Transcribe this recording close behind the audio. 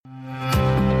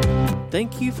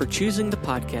Thank you for choosing the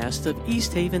podcast of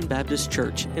East Haven Baptist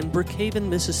Church in Brookhaven,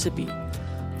 Mississippi.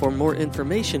 For more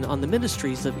information on the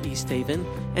ministries of East Haven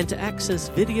and to access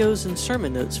videos and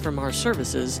sermon notes from our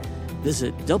services,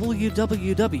 visit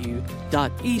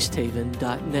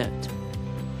www.easthaven.net.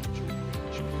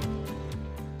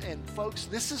 And folks,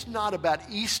 this is not about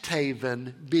East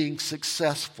Haven being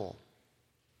successful.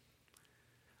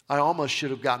 I almost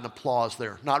should have gotten applause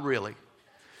there. Not really.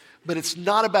 But it's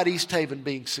not about East Haven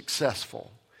being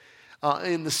successful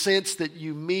in the sense that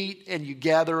you meet and you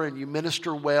gather and you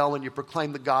minister well and you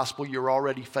proclaim the gospel, you're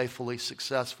already faithfully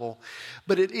successful.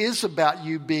 But it is about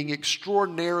you being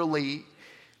extraordinarily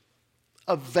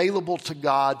available to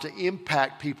God to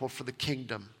impact people for the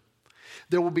kingdom.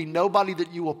 There will be nobody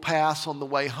that you will pass on the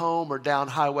way home or down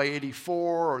Highway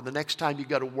 84 or the next time you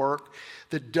go to work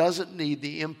that doesn't need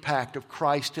the impact of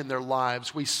Christ in their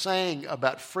lives. We sang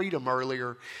about freedom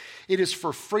earlier. It is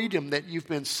for freedom that you've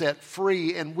been set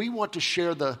free, and we want to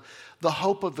share the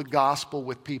hope of the gospel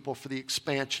with people for the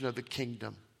expansion of the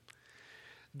kingdom.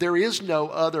 There is no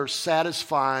other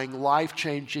satisfying,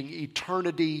 life-changing,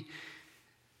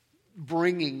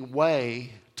 eternity-bringing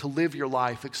way to live your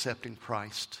life except in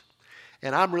Christ.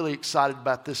 And I'm really excited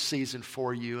about this season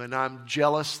for you, and I'm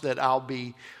jealous that I'll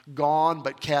be gone,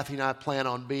 but Kathy and I plan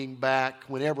on being back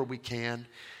whenever we can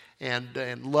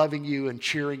and loving you and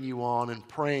cheering you on and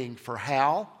praying for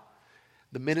Hal,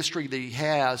 the ministry that he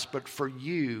has, but for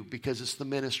you because it's the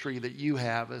ministry that you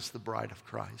have as the bride of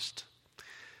Christ.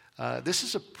 This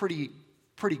is a pretty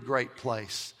great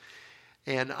place.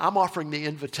 And I'm offering the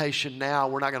invitation now.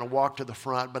 We're not going to walk to the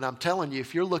front, but I'm telling you,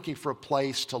 if you're looking for a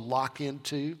place to lock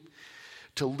into,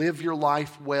 to live your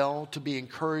life well, to be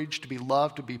encouraged, to be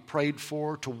loved, to be prayed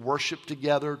for, to worship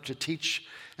together, to teach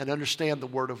and understand the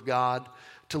Word of God,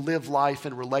 to live life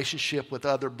in relationship with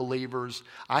other believers,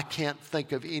 I can't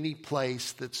think of any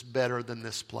place that's better than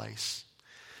this place.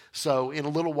 So in a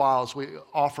little while, as we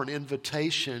offer an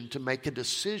invitation to make a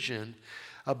decision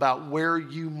about where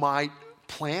you might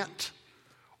plant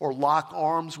or lock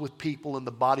arms with people in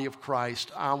the body of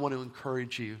Christ, I want to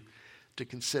encourage you to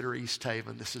consider East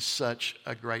Haven. This is such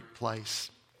a great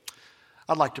place.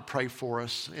 I'd like to pray for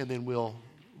us, and then we'll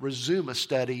resume a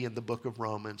study in the book of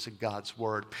Romans and God's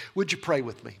Word. Would you pray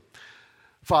with me?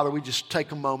 Father, we just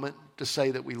take a moment to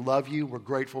say that we love you. We're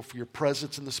grateful for your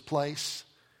presence in this place.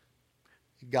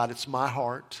 God, it's my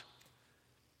heart,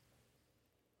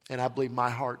 and I believe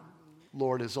my heart,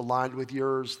 Lord, is aligned with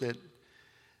yours, that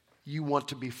you want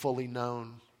to be fully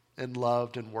known and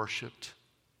loved and worshiped.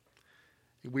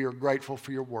 We are grateful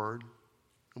for your word,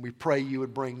 and we pray you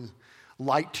would bring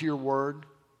light to your word,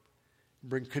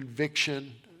 bring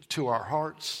conviction to our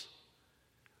hearts,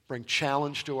 bring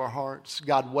challenge to our hearts.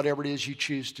 God, whatever it is you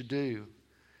choose to do,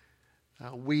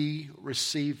 we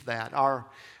receive that. Our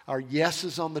yes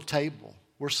is on the table.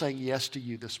 We're saying yes to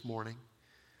you this morning.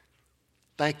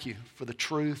 Thank you for the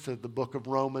truth of the book of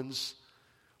Romans.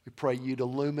 We pray you to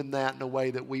illumine that in a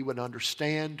way that we would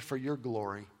understand for your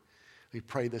glory. We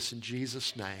pray this in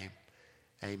Jesus' name.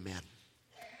 Amen.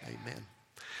 Amen.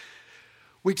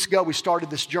 Weeks ago, we started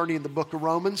this journey in the book of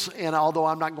Romans, and although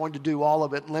I'm not going to do all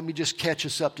of it, let me just catch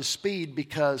us up to speed,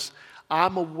 because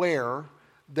I'm aware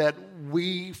that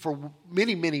we, for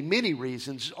many, many, many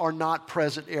reasons, are not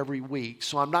present every week.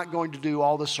 So I'm not going to do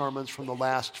all the sermons from the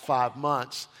last 5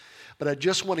 months, but I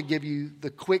just want to give you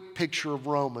the quick picture of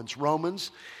Romans.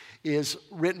 Romans is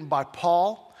written by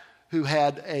Paul, who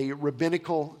had a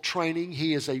rabbinical training.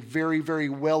 He is a very, very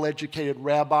well-educated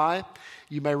rabbi.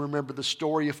 You may remember the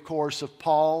story, of course, of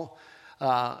Paul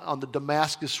on the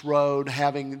Damascus Road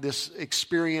having this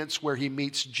experience where he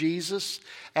meets Jesus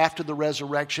after the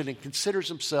resurrection and considers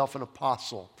himself an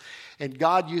apostle. And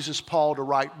God uses Paul to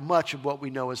write much of what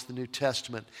we know as the New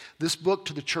Testament. This book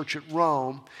to the church at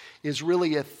Rome is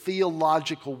really a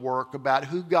theological work about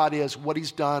who God is, what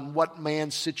he's done, what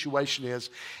man's situation is,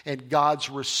 and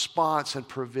God's response and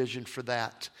provision for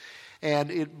that. And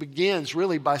it begins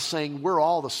really by saying we're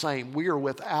all the same. We are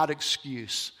without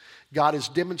excuse. God has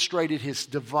demonstrated his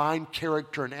divine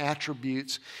character and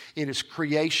attributes in his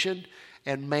creation,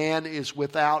 and man is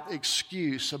without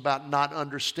excuse about not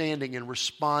understanding and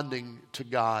responding to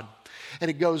God. And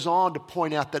it goes on to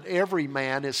point out that every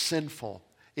man is sinful.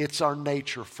 It's our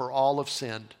nature, for all have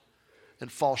sinned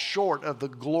and fall short of the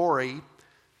glory,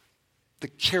 the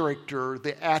character,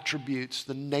 the attributes,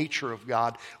 the nature of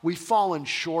God. We've fallen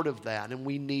short of that, and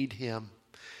we need him.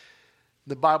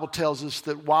 The Bible tells us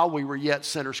that while we were yet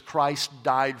sinners, Christ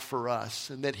died for us,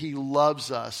 and that he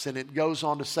loves us. And it goes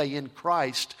on to say in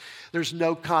Christ, there's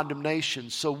no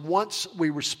condemnation. So once we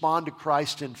respond to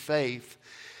Christ in faith,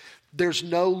 There's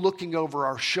no looking over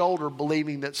our shoulder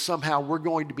believing that somehow we're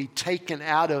going to be taken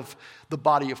out of the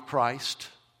body of Christ.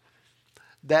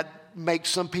 That makes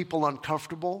some people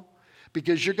uncomfortable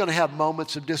because you're going to have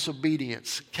moments of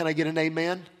disobedience. Can I get an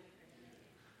amen?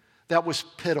 That was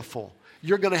pitiful.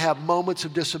 You're going to have moments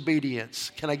of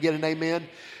disobedience. Can I get an amen?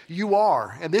 You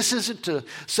are. And this isn't to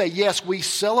say, yes, we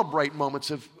celebrate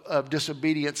moments of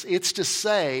disobedience. It's to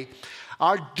say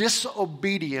our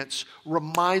disobedience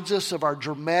reminds us of our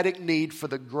dramatic need for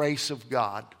the grace of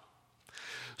God.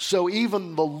 So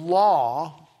even the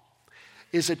law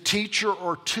is a teacher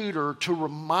or tutor to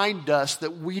remind us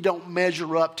that we don't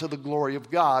measure up to the glory of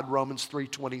God, Romans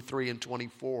 3:23 and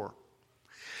 24.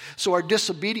 So our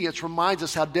disobedience reminds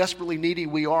us how desperately needy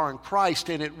we are in Christ,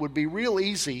 and it would be real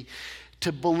easy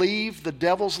to believe the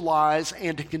devil's lies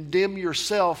and to condemn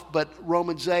yourself. But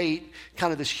Romans 8,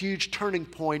 kind of this huge turning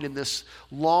point in this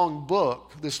long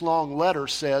book, this long letter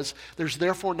says, there's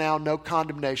therefore now no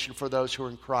condemnation for those who are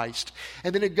in Christ.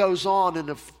 And then it goes on in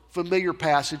a familiar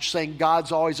passage saying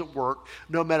God's always at work.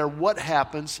 No matter what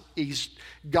happens,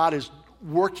 God is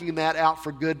working that out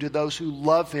for good to those who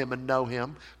love him and know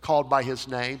him, called by his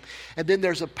name. And then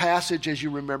there's a passage, as you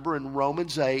remember, in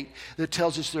Romans 8 that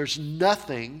tells us there's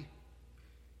nothing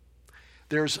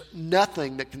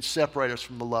that can separate us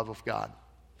from the love of God.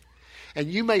 And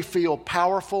you may feel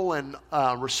powerful and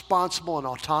responsible and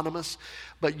autonomous,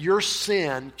 but your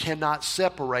sin cannot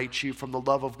separate you from the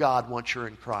love of God once you're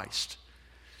in Christ.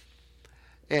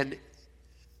 And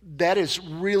that is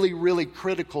really, really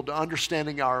critical to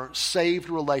understanding our saved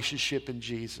relationship in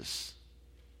Jesus.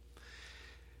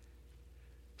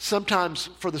 Sometimes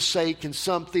for the sake in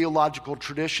some theological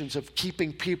traditions of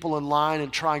keeping people in line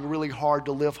and trying really hard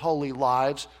to live holy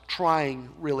lives, trying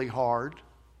really hard,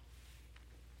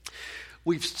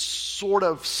 we've sort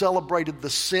of celebrated the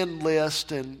sin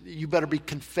list and you better be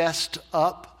confessed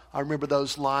up. I remember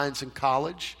those lines in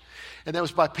college. And that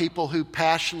was by people who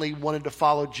passionately wanted to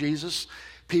follow Jesus,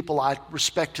 people I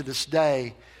respect to this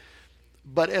day.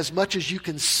 But as much as you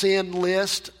can sin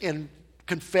list and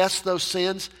confess those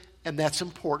sins, and that's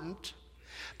important,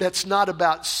 that's not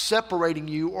about separating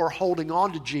you or holding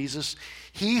on to Jesus.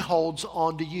 He holds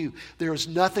on to you. There is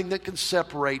nothing that can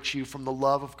separate you from the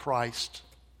love of Christ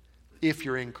if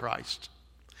you're in Christ.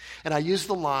 And I use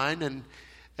the line, and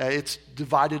it's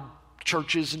divided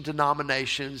churches and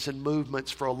denominations and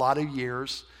movements for a lot of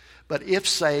years. But if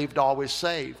saved, always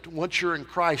saved. Once you're in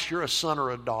Christ, you're a son or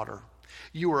a daughter.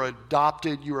 You are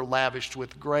adopted. You are lavished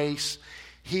with grace.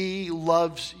 He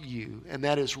loves you, and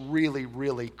that is really,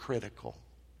 really critical.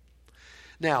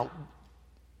 Now,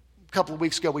 a couple of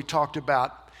weeks ago we talked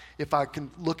about, if I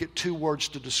can look at two words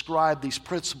to describe these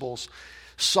principles,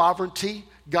 sovereignty.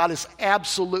 God is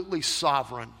absolutely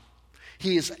sovereign.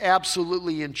 He is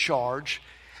absolutely in charge.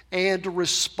 And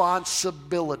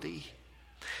responsibility.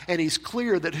 And he's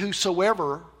clear that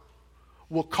whosoever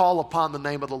will call upon the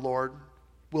name of the Lord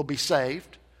will be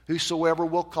saved. Whosoever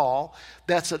will call,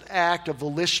 that's an act, a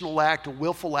volitional act, a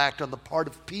willful act on the part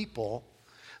of people.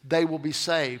 They will be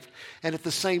saved. And at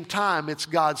the same time, it's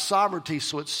God's sovereignty,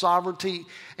 so it's sovereignty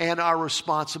and our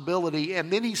responsibility.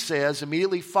 And then he says,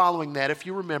 immediately following that, if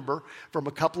you remember from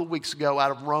a couple of weeks ago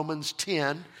out of Romans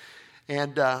 10,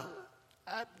 and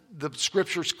the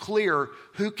scripture's clear,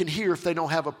 who can hear if they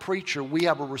don't have a preacher? We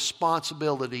have a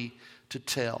responsibility to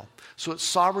tell. So it's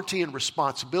sovereignty and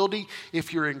responsibility.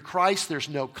 If you're in Christ, there's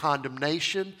no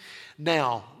condemnation.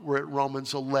 Now, we're at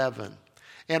Romans 11.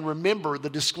 And remember, the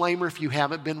disclaimer, if you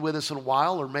haven't been with us in a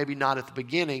while, or maybe not at the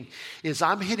beginning, is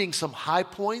I'm hitting some high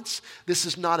points. This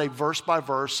is not a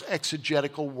verse-by-verse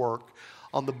exegetical work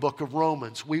on the book of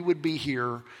Romans. We would be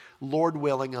here, Lord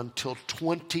willing, until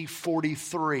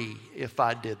 2043 if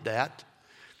I did that.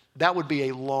 That would be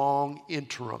a long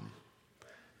interim,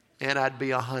 and I'd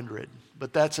be 100.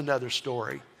 But that's another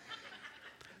story.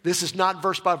 This is not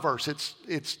verse by verse.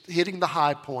 It's hitting the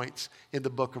high points in the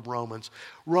book of Romans.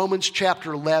 Romans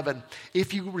chapter 11.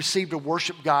 If you received a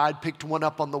worship guide, picked one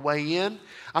up on the way in,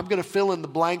 I'm going to fill in the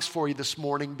blanks for you this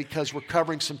morning because we're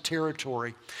covering some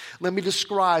territory. Let me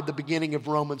describe the beginning of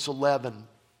Romans 11.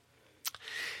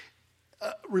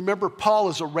 Remember, Paul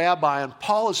is a rabbi, and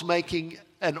Paul is making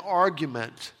an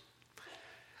argument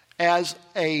as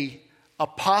an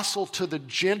apostle to the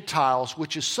Gentiles,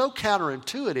 which is so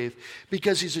counterintuitive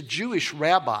because he's a Jewish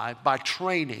rabbi by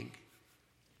training.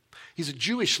 He's a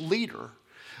Jewish leader,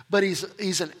 but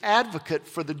he's an advocate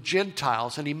for the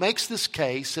Gentiles. And he makes this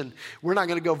case, and we're not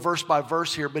going to go verse by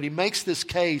verse here, but he makes this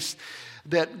case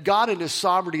that God in his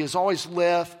sovereignty has always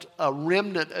left a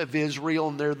remnant of Israel,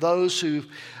 and there are those who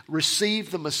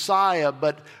receive the Messiah,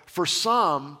 but for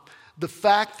some, the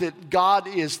fact that God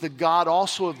is the God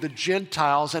also of the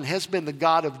Gentiles and has been the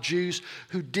God of Jews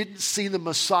who didn't see the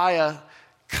Messiah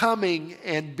coming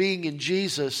and being in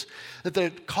Jesus,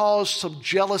 that caused some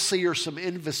jealousy or some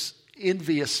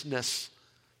enviousness,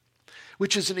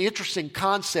 which is an interesting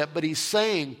concept, but he's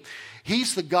saying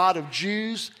he's the God of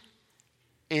Jews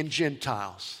and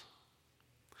Gentiles.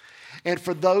 And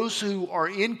for those who are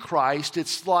in Christ,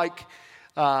 it's like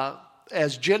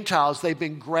as Gentiles, they've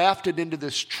been grafted into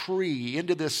this tree,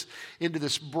 into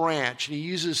this branch. And he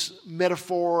uses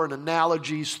metaphor and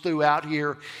analogies throughout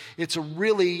here. It's a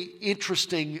really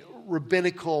interesting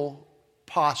rabbinical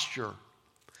posture.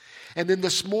 And then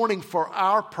this morning, for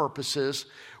our purposes,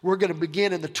 we're going to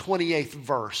begin in the 28th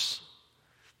verse.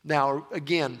 Now,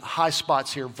 again, high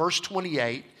spots here. Verse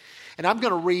 28. And I'm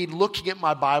going to read, looking at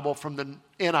my Bible from the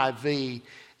NIV.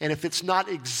 And if it's not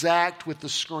exact with the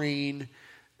screen,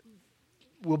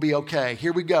 we'll be okay.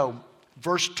 Here we go.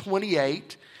 Verse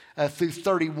 28 through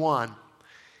 31.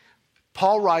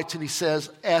 Paul writes and he says,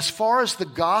 as far as the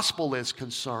gospel is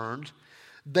concerned,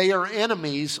 they are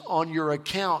enemies on your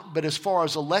account, but as far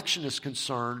as election is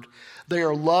concerned, they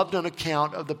are loved on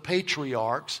account of the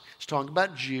patriarchs. He's talking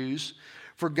about Jews.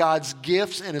 For God's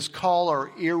gifts and his call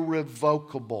are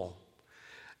irrevocable.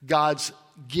 God's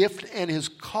gift and his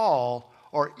call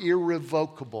are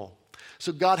irrevocable.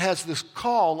 So God has this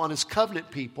call on his covenant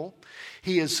people.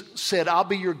 He has said, I'll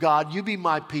be your God, you be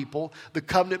my people, the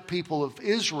covenant people of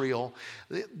Israel.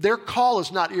 Their call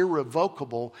is not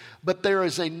irrevocable, but there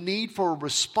is a need for a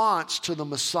response to the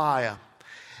Messiah.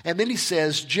 And then he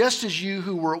says, just as you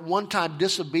who were at one time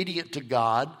disobedient to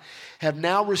God have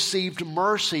now received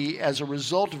mercy as a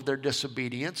result of their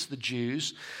disobedience, the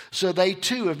Jews, so they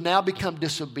too have now become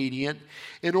disobedient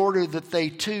in order that they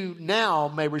too now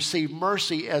may receive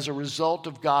mercy as a result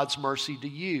of God's mercy to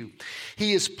you.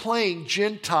 He is playing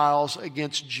Gentiles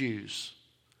against Jews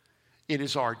in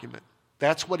his argument.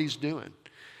 That's what he's doing.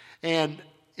 And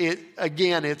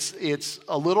it's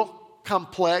a little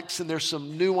complex and there's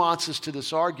some nuances to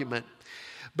this argument.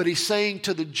 But he's saying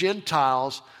to the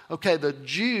Gentiles, okay, the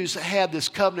Jews had this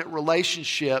covenant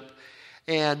relationship,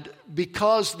 and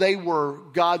because they were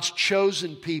God's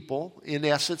chosen people, in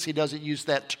essence, he doesn't use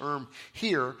that term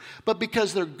here, but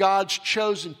because they're God's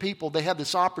chosen people, they had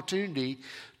this opportunity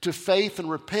to faith and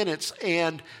repentance,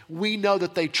 and we know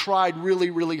that they tried really,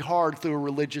 really hard through a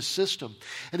religious system.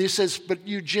 And he says, but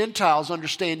you Gentiles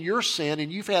understand your sin,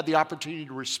 and you've had the opportunity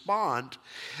to respond,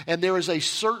 and there is a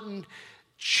certain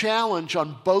challenge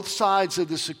on both sides of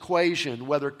this equation,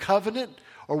 whether covenant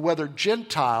or whether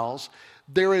Gentiles.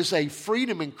 There is a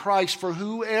freedom in Christ for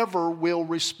whoever will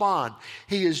respond.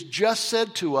 He has just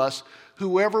said to us,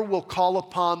 whoever will call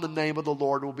upon the name of the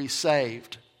Lord will be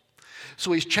saved.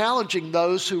 So he's challenging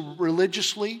those who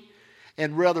religiously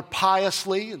and rather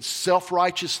piously and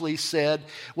self-righteously said,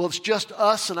 well, it's just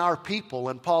us and our people.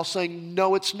 And Paul's saying,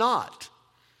 no, it's not.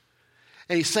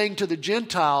 And he's saying to the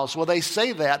Gentiles, well, they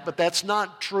say that, but that's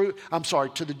not true. I'm sorry,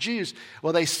 to the Jews.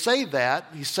 Well, they say that.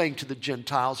 He's saying to the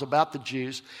Gentiles about the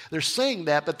Jews. They're saying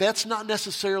that, but that's not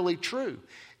necessarily true.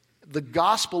 The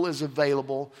gospel is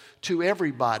available to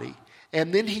everybody.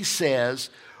 And then he says,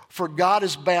 for God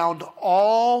has bound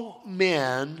all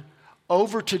men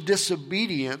over to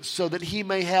disobedience so that he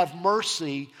may have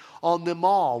mercy on them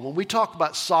all. When we talk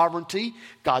about sovereignty,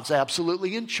 God's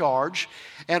absolutely in charge.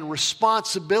 And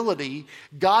responsibility,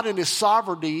 God in his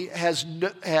sovereignty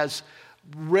has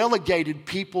relegated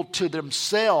people to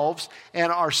themselves,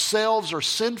 and ourselves are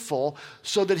sinful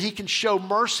so that he can show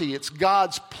mercy. It's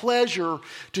God's pleasure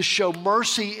to show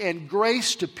mercy and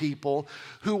grace to people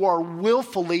who are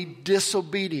willfully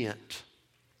disobedient.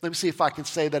 Let me see if I can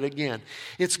say that again.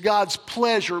 It's God's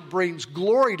pleasure, brings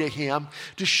glory to him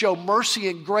to show mercy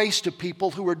and grace to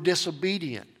people who are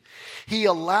disobedient. He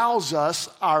allows us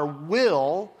our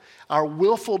willful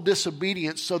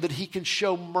disobedience so that he can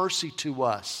show mercy to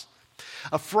us.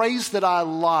 A phrase that I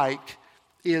like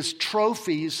is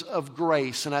trophies of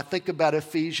grace, and I think about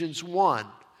Ephesians 1.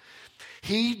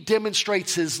 He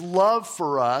demonstrates his love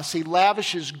for us. He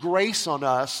lavishes grace on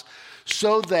us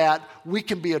so that we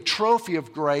can be a trophy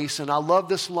of grace. And I love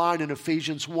this line in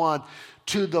Ephesians 1,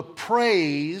 to the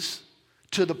praise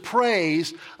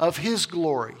of his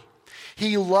glory.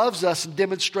 He loves us and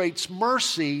demonstrates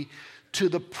mercy to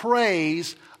the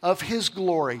praise of his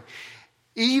glory.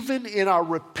 Even in our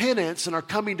repentance and our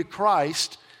coming to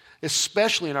Christ,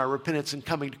 especially in our repentance and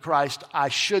coming to Christ, I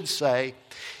should say,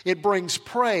 it brings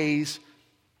praise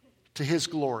to his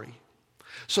glory.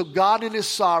 So God in his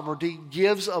sovereignty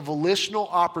gives a volitional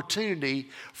opportunity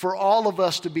for all of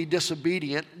us to be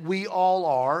disobedient. We all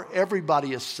are.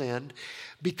 Everybody has sinned.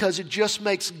 because it just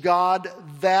makes God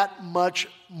that much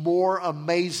more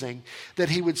amazing that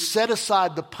he would set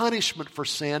aside the punishment for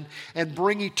sin and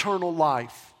bring eternal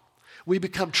life. We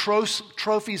become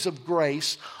trophies of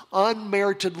grace,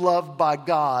 unmerited love by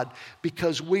God,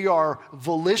 because we are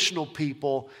volitional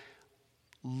people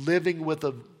living with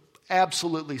an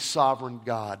absolutely sovereign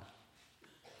God.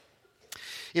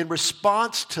 In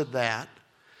response to that,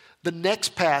 the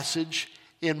next passage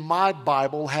in my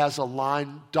Bible has a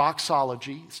line,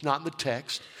 doxology. It's not in the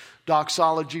text.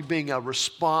 Doxology being a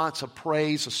response, a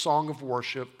praise, a song of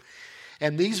worship.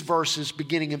 And these verses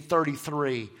beginning in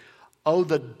 33, oh,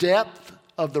 the depth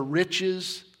of the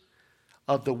riches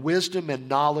of the wisdom and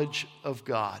knowledge of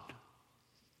God.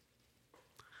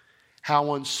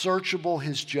 How unsearchable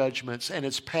his judgments and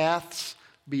his paths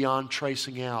beyond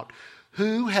tracing out.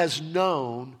 Who has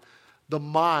known the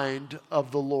mind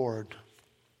of the Lord?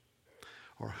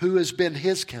 Or who has been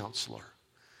his counselor?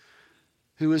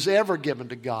 Who has ever given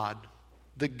to God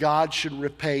that God should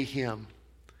repay him?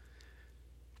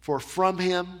 For from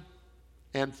him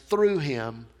and through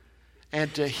him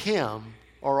and to him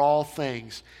are all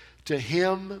things. To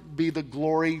him be the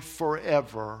glory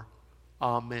forever.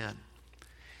 Amen.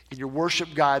 In your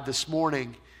worship guide this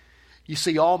morning, you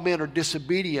see all men are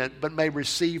disobedient but may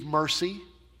receive mercy.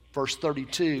 Verse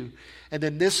 32. And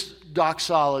then this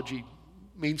doxology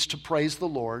means to praise the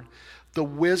Lord. The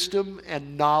wisdom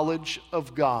and knowledge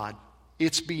of God.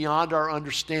 It's beyond our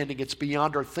understanding. It's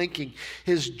beyond our thinking.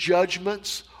 His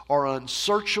judgments are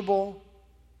unsearchable.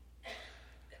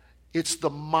 It's the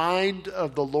mind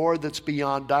of the Lord that's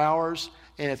beyond ours.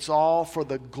 And it's all for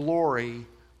the glory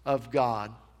of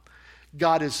God.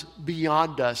 God is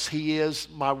beyond us. He is,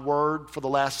 my word, for the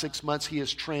last 6 months, he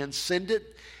is transcendent.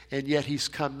 And yet he's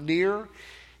come near.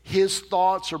 His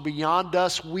thoughts are beyond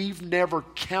us. We've never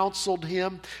counseled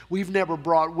him. We've never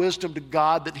brought wisdom to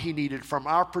God that he needed. From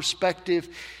our perspective,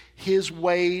 his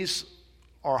ways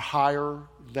are higher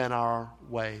than our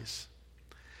ways.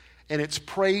 And it's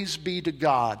praise be to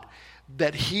God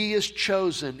that he has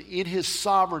chosen in his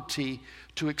sovereignty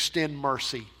to extend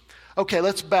mercy. Okay,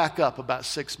 let's back up about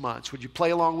 6 months. Would you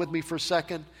play along with me for a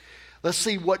second? Let's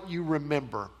see what you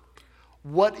remember.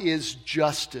 What is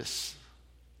justice?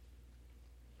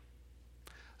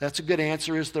 That's a good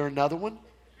answer. Is there another one?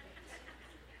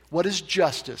 What is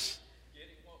justice?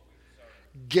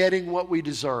 Getting what we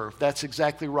deserve. That's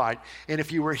exactly right. And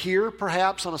if you were here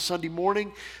perhaps on a Sunday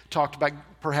morning, talked about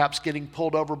perhaps getting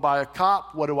pulled over by a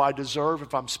cop, what do I deserve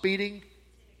if I'm speeding?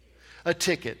 A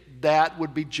ticket. That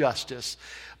would be justice.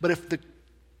 But if the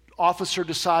officer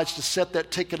decides to set that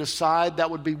ticket aside,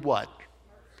 that would be what?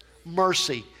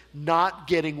 Mercy. Not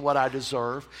getting what I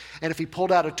deserve. And if he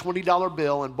pulled out a $20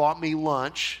 bill and bought me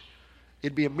lunch,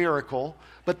 it'd be a miracle.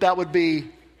 But that would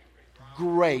be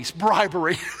grace.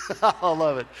 Bribery. I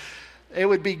love it. It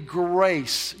would be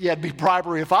grace. Yeah, it'd be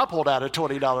bribery if I pulled out a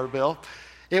 $20 bill.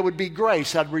 It would be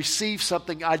grace. I'd receive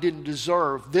something I didn't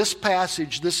deserve. This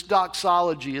passage, this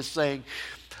doxology is saying,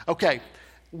 okay,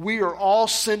 we are all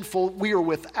sinful. We are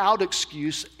without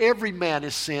excuse. Every man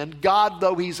has sinned. God,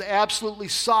 though he's absolutely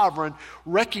sovereign,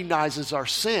 recognizes our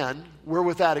sin. We're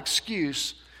without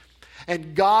excuse.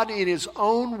 And God, in his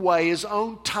own way, his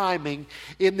own timing,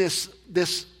 in this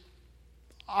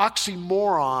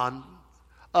oxymoron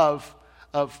of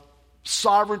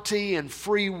sovereignty and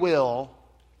free will,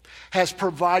 has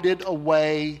provided a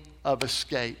way of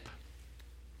escape.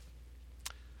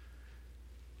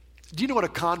 Do you know what a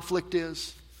conflict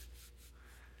is?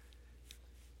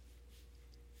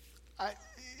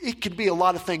 It can be a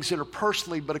lot of things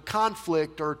interpersonally, but a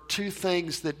conflict are two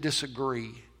things that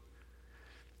disagree.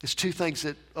 It's two things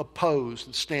that oppose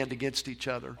and stand against each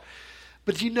other.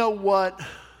 But do you know what?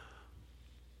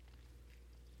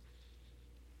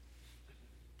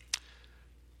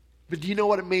 But do you know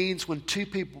what it means when two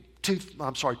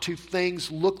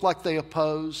things look like they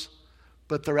oppose,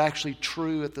 but they're actually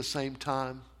true at the same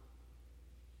time?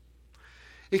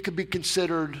 It could be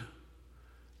considered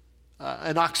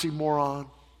an oxymoron.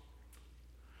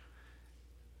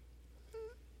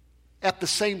 At the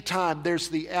same time, there's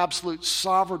the absolute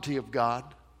sovereignty of God,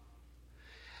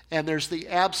 and there's the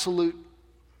absolute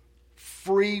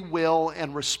free will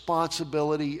and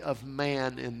responsibility of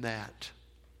man in that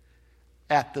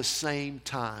at the same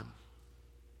time.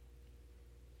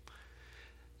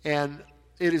 And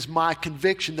it is my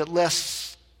conviction that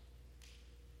less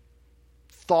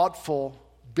thoughtful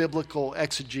biblical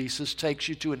exegesis takes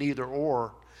you to an either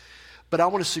or. But I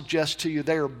want to suggest to you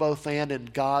they are both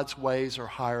and God's ways are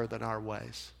higher than our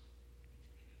ways.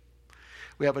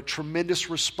 We have a tremendous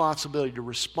responsibility to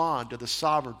respond to the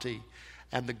sovereignty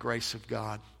and the grace of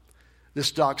God.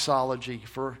 This doxology,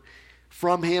 for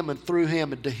From him and through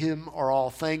him and to him are all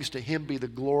things. To him be the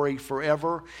glory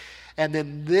forever. And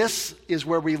then this is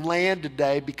where we land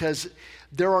today, because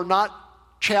there are not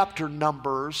chapter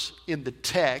numbers in the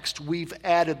text. We've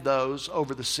added those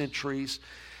over the centuries.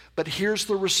 But here's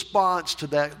the response to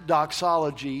that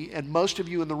doxology, and most of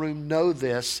you in the room know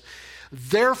this.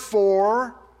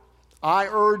 Therefore, I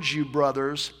urge you,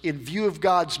 brothers, in view of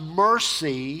God's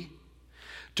mercy,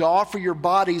 to offer your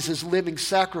bodies as living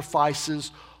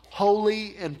sacrifices,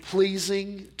 holy and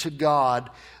pleasing to God.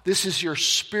 This is your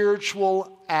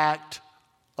spiritual act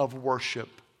of worship.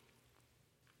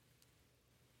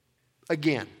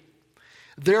 Again,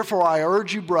 therefore I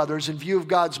urge you, brothers, in view of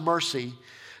God's mercy,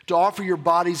 to offer your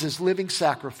bodies as living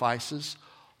sacrifices,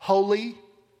 holy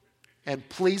and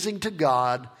pleasing to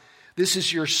God. This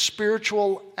is your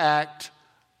spiritual act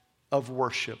of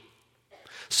worship.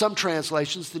 Some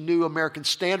translations, the New American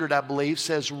Standard, I believe,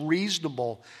 says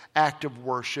reasonable act of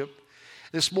worship.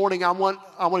 This morning, I want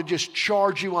to just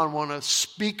charge you. I want to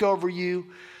speak over you.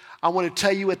 I want to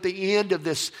tell you at the end of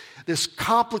this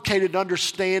complicated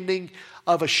understanding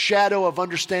of a shadow of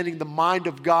understanding the mind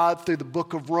of God through the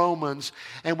book of Romans,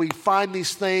 and we find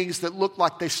these things that look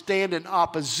like they stand in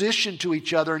opposition to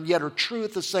each other and yet are true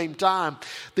at the same time.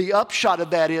 The upshot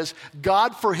of that is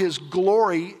God, for his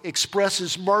glory,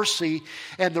 expresses mercy,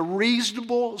 and the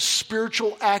reasonable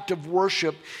spiritual act of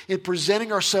worship in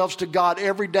presenting ourselves to God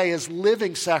every day as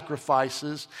living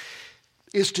sacrifices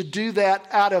is to do that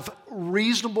out of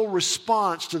reasonable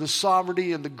response to the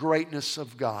sovereignty and the greatness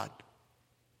of God.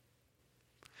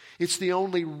 It's the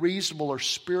only reasonable or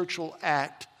spiritual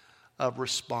act of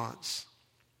response.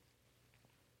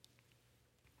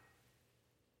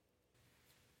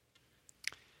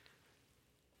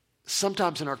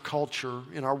 Sometimes in our culture,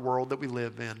 in our world that we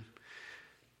live in,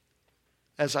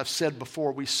 as I've said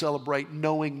before, we celebrate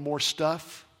knowing more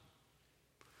stuff.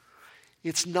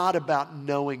 It's not about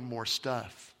knowing more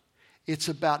stuff. It's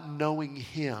about knowing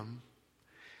him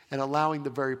and allowing the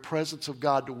very presence of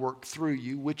God to work through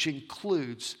you, which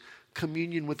includes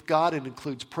communion with God, it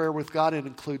includes prayer with God, it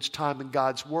includes time in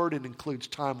God's Word, it includes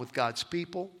time with God's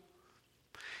people.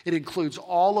 It includes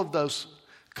all of those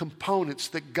components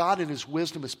that God in his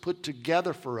wisdom has put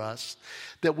together for us,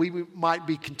 that we might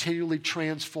be continually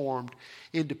transformed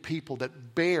into people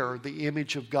that bear the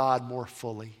image of God more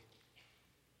fully.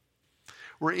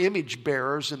 We're image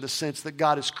bearers in the sense that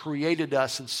God has created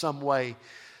us in some way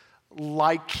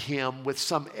like him, with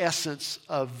some essence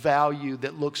of value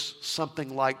that looks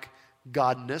something like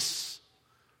godness,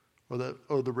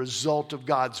 or the result of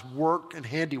God's work and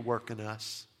handiwork in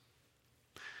us.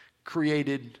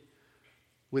 Created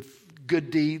with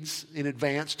good deeds in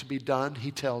advance to be done,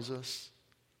 he tells us.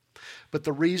 But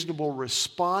the reasonable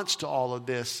response to all of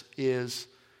this is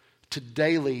to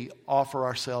daily offer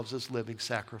ourselves as living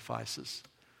sacrifices.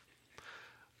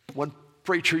 One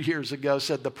preacher years ago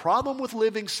said, the problem with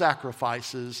living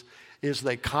sacrifices is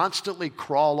they constantly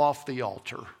crawl off the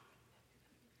altar.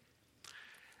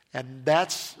 And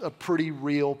that's a pretty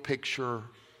real picture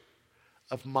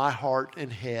of my heart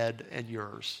and head and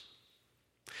yours.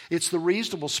 It's the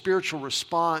reasonable spiritual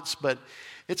response, but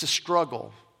it's a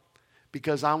struggle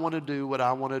because I want to do what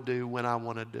I want to do when I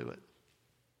want to do it.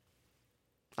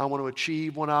 I want to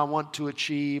achieve what I want to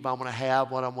achieve. I want to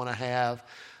have what I want to have.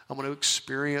 I want to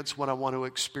experience what I want to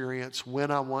experience when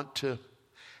I want to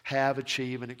have,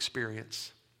 achieve, and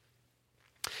experience.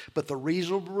 But the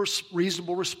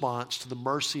reasonable response to the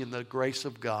mercy and the grace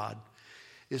of God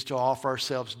is to offer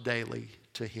ourselves daily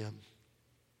to him.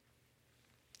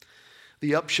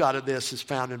 The upshot of this is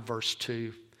found in verse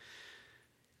 2.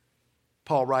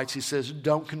 Paul writes, he says,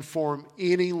 don't conform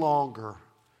any longer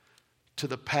to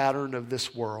the pattern of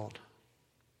this world,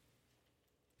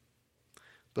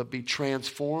 but be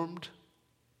transformed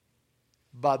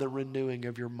by the renewing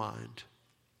of your mind.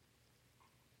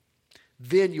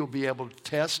 Then you'll be able to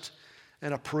test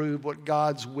and approve what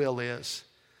God's will is,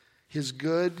 his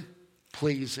good,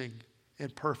 pleasing,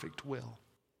 and perfect will.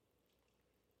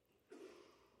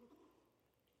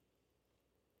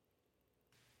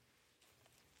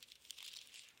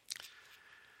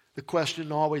 The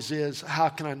question always is, how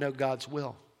can I know God's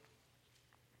will?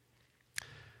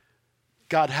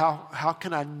 God, how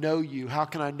can I know you? How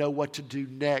can I know what to do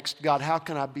next? God, how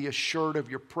can I be assured of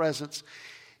your presence?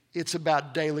 It's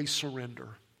about daily surrender.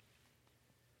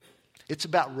 It's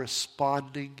about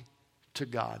responding to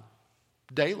God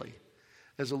daily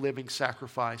as a living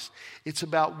sacrifice. It's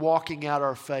about walking out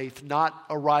our faith, not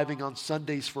arriving on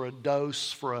Sundays for a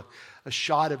dose, for a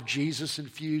shot of Jesus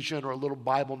infusion or a little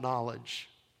Bible knowledge.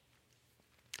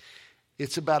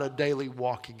 It's about a daily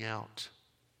walking out.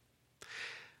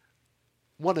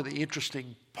 One of the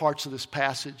interesting parts of this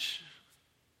passage,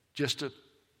 just to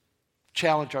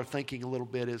challenge our thinking a little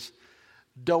bit, is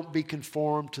don't be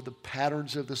conformed to the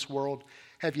patterns of this world.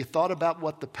 Have you thought about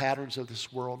what the patterns of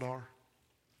this world are?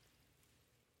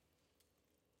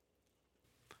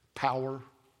 Power,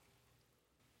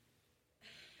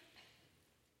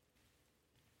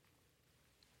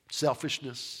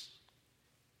 selfishness,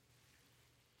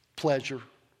 pleasure.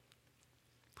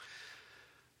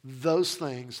 Those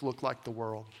things look like the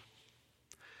world.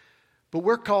 But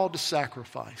we're called to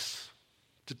sacrifice,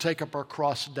 to take up our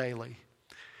cross daily.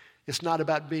 It's not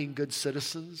about being good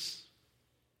citizens.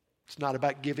 It's not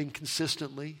about giving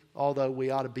consistently, although we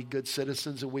ought to be good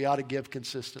citizens and we ought to give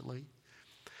consistently.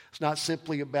 It's not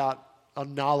simply about a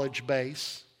knowledge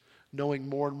base, knowing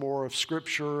more and more of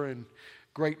Scripture and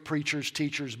great preachers,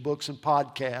 teachers, books, and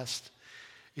podcasts.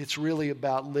 It's really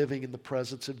about living in the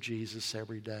presence of Jesus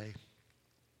every day.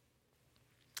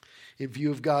 In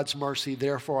view of God's mercy,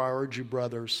 therefore, I urge you,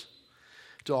 brothers,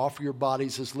 to offer your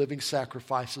bodies as living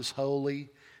sacrifices, holy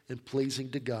and pleasing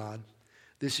to God.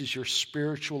 This is your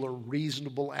spiritual or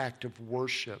reasonable act of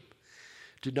worship.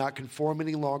 Do not conform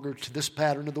any longer to this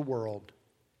pattern of the world,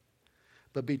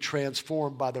 but be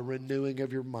transformed by the renewing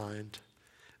of your mind.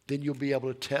 Then you'll be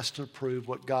able to test and approve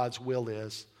what God's will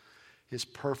is, His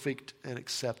perfect and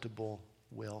acceptable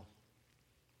will.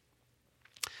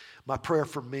 My prayer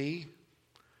for me,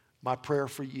 my prayer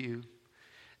for you,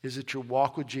 is that your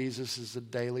walk with Jesus is a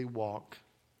daily walk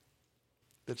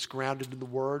that's grounded in the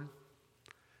Word,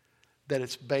 that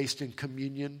it's based in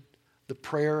communion, the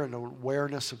prayer and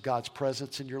awareness of God's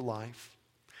presence in your life,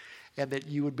 and that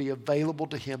you would be available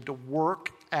to Him to work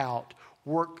out,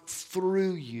 work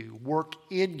through you, work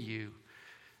in you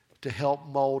to help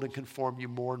mold and conform you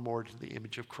more and more to the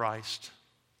image of Christ.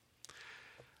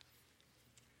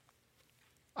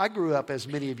 I grew up, as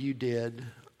many of you did,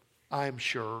 I am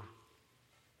sure,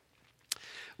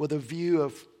 with a view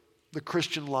of the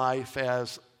Christian life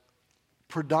as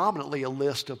predominantly a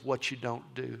list of what you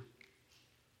don't do.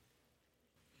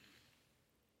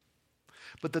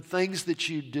 But the things that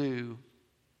you do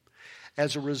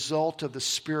as a result of the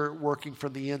Spirit working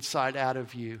from the inside out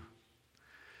of you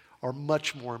are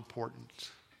much more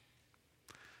important.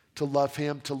 To love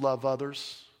Him, to love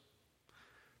others,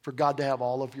 for God to have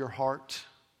all of your heart.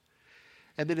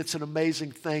 And then it's an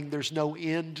amazing thing. There's no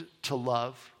end to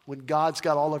love. When God's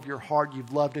got all of your heart,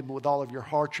 you've loved Him with all of your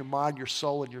heart, your mind, your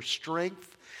soul, and your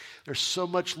strength. There's so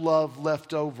much love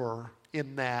left over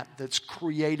in that's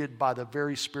created by the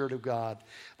very Spirit of God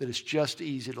that it's just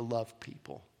easy to love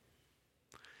people.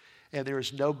 And there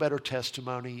is no better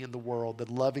testimony in the world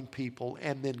than loving people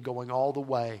and then going all the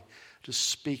way to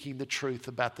speaking the truth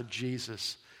about the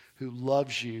Jesus who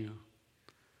loves you,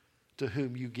 to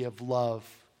whom you give love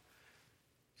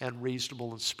and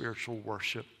reasonable and spiritual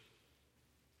worship.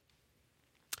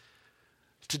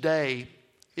 Today,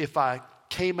 if I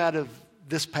came out of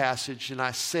this passage and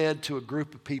I said to a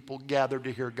group of people gathered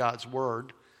to hear God's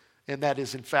word, and that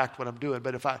is in fact what I'm doing,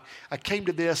 but if I came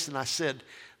to this and I said,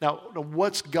 now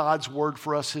what's God's word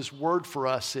for us? His word for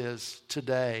us is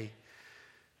today,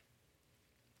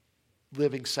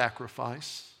 living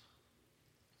sacrifice.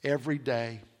 Every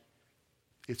day,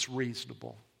 it's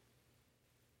reasonable.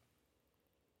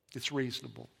 It's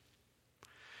reasonable.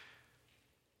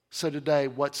 So today,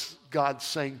 what's God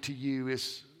saying to you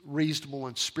is reasonable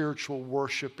and spiritual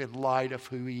worship in light of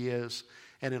who He is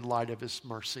and in light of His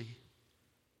mercy.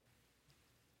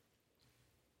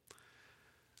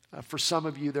 For some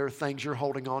of you, there are things you're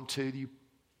holding on to that you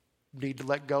need to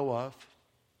let go of.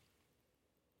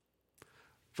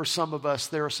 For some of us,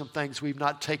 there are some things we've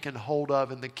not taken hold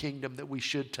of in the kingdom that we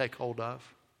should take hold of.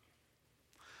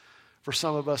 For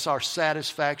some of us, our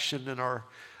satisfaction and our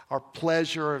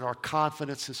pleasure and our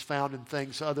confidence is found in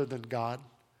things other than God.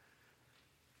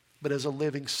 But as a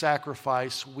living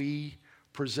sacrifice, we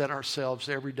present ourselves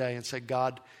every day and say,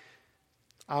 God,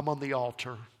 I'm on the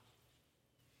altar.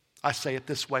 I say it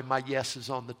this way, my yes is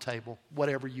on the table.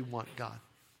 Whatever you want, God.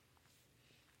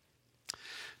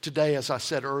 Today, as I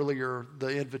said earlier,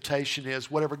 the invitation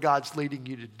is whatever God's leading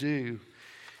you to do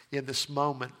in this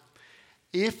moment.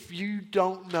 If you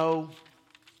don't know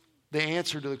the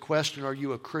answer to the question, are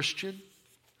you a Christian?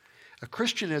 A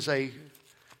Christian is a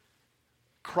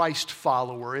Christ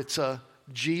follower. It's a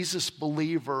Jesus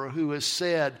believer who has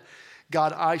said,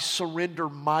 God, I surrender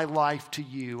my life to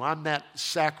you. I'm that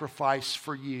sacrifice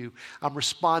for you. I'm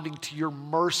responding to your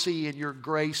mercy and your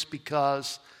grace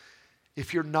because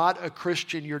if you're not a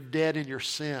Christian, you're dead in your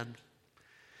sin.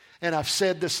 And I've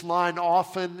said this line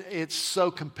often. It's so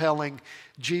compelling.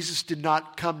 Jesus did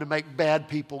not come to make bad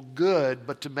people good,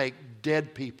 but to make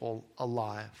dead people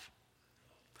alive.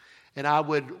 And I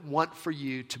would want for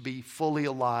you to be fully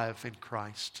alive in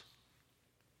Christ.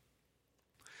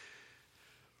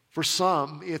 For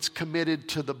some, it's committed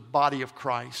to the body of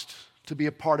Christ, to be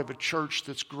a part of a church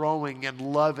that's growing and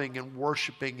loving and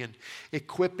worshiping and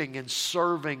equipping and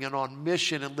serving and on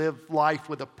mission and live life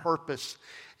with a purpose.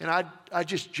 And I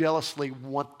just jealously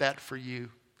want that for you.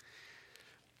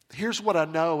 Here's what I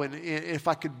know, and if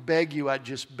I could beg you, I'd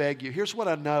just beg you. Here's what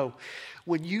I know.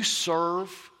 When you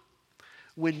serve,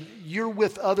 when you're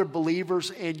with other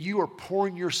believers and you are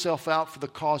pouring yourself out for the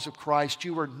cause of Christ,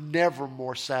 you are never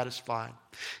more satisfied.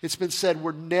 It's been said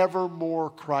we're never more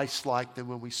Christ-like than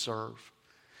when we serve.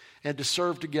 And to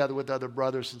serve together with other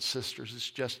brothers and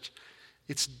sisters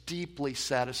it's deeply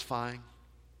satisfying.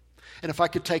 And if I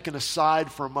could take an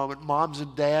aside for a moment, moms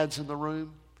and dads in the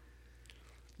room,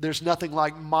 there's nothing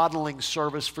like modeling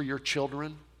service for your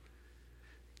children.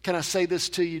 Can I say this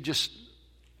to you just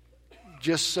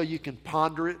so you can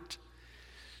ponder it?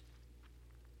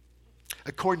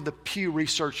 According to the Pew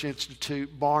Research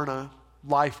Institute, Barna,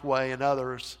 Lifeway, and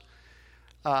others,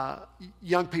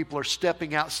 young people are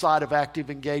stepping outside of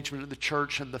active engagement in the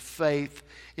church and the faith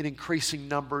in increasing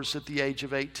numbers at the age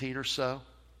of 18 or so.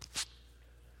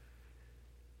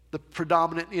 The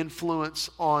predominant influence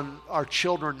on our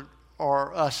children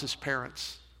are us as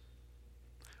parents.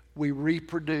 We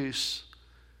reproduce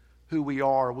who we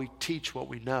are. We teach what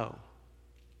we know.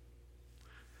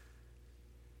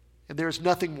 And there's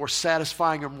nothing more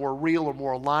satisfying or more real or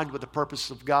more aligned with the purpose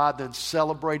of God than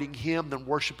celebrating Him, than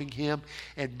worshiping Him,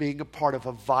 and being a part of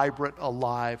a vibrant,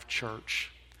 alive church.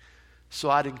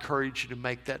 So I'd encourage you to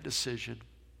make that decision.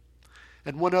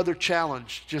 And one other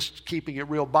challenge, just keeping it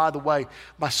real. By the way,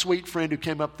 my sweet friend who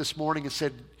came up this morning and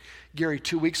said, Gary,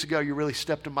 2 weeks ago you really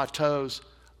stepped on my toes.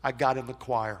 I got in the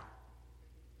choir.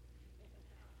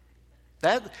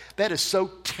 That is so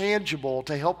tangible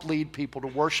to help lead people to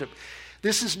worship.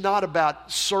 This is not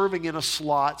about serving in a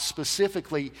slot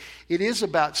specifically. It is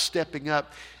about stepping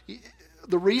up.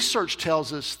 The research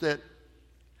tells us that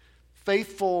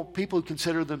faithful people who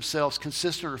consider themselves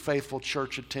consistent or faithful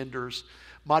church attenders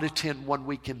might attend 1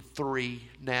 week in 3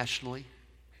 nationally.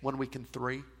 1 week in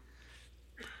 3.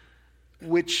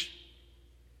 Which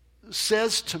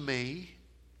says to me,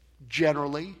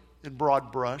 generally, in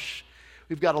broad brush,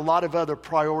 we've got a lot of other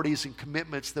priorities and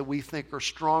commitments that we think are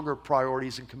stronger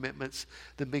priorities and commitments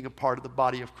than being a part of the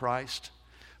body of Christ.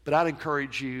 But I'd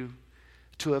encourage you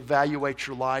to evaluate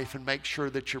your life and make sure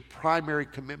that your primary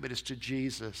commitment is to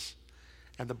Jesus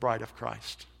and the bride of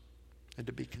Christ, and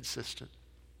to be consistent.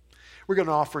 We're going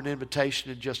to offer an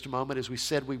invitation in just a moment, as we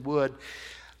said we would.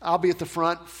 I'll be at the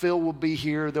front. Phil will be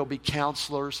here. There'll be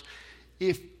counselors.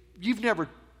 If you've never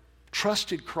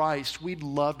trusted Christ, we'd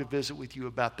love to visit with you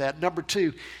about that. Number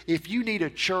 2, if you need a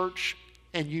church,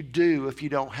 and you do if you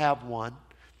don't have one,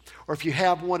 or if you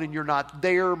have one and you're not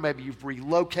there, maybe you've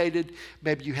relocated,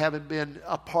 maybe you haven't been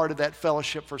a part of that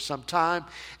fellowship for some time,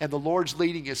 and the Lord's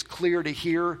leading is clear to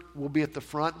hear, we'll be at the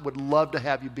front. Would love to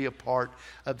have you be a part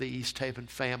of the East Haven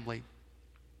family.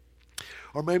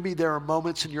 Or maybe there are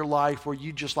moments in your life where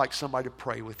you'd just like somebody to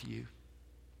pray with you.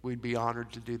 We'd be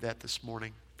honored to do that this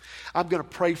morning. I'm going to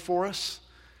pray for us.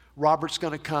 Robert's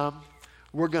going to come.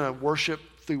 We're going to worship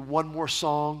through one more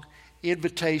song,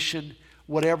 invitation,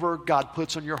 whatever God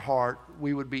puts on your heart.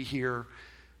 We would be here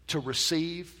to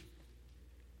receive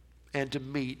and to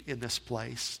meet in this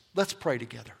place. Let's pray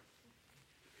together.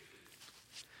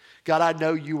 God, I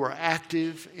know you are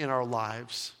active in our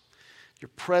lives. You're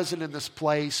present in this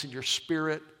place, and your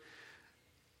Spirit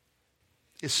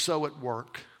is so at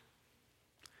work.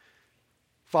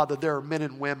 Father, there are men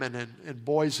and women and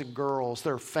boys and girls.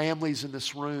 There are families in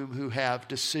this room who have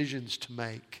decisions to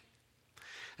make.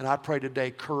 And I pray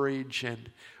today courage and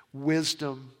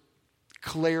wisdom,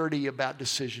 clarity about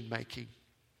decision making.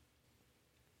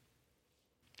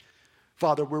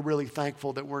 Father, we're really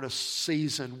thankful that we're in a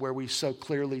season where we so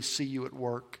clearly see you at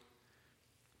work.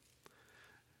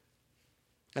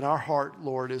 And our heart,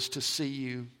 Lord, is to see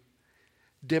you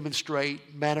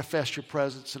demonstrate, manifest your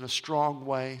presence in a strong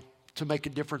way, to make a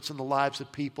difference in the lives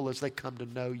of people as they come to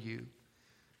know you.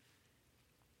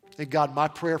 And God, my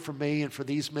prayer for me and for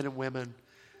these men and women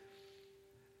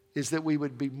is that we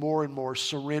would be more and more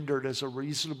surrendered as a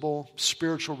reasonable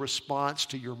spiritual response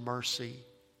to your mercy.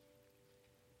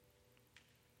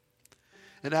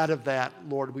 And out of that,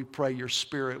 Lord, we pray your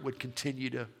Spirit would continue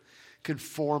to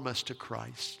conform us to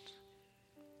Christ.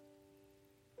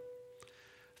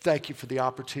 Thank you for the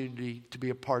opportunity to be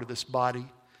a part of this body,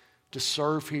 to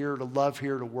serve here, to love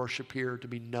here, to worship here, to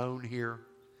be known here.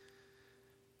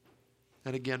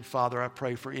 And again, Father, I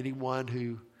pray for anyone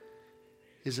who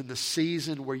is in the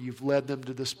season where you've led them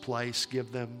to this place.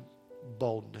 Give them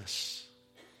boldness.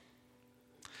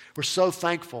 We're so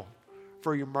thankful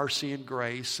for your mercy and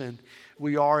grace, and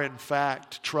we are, in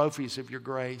fact, trophies of your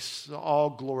grace. All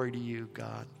glory to you,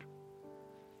 God.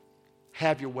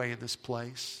 Have your way in this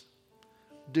place.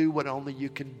 Do what only you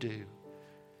can do.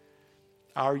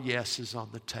 Our yes is on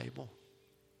the table.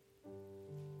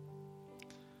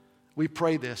 We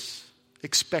pray this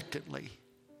expectantly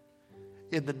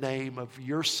in the name of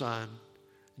your Son,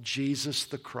 Jesus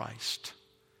the Christ.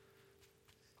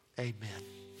 Amen.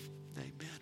 Amen.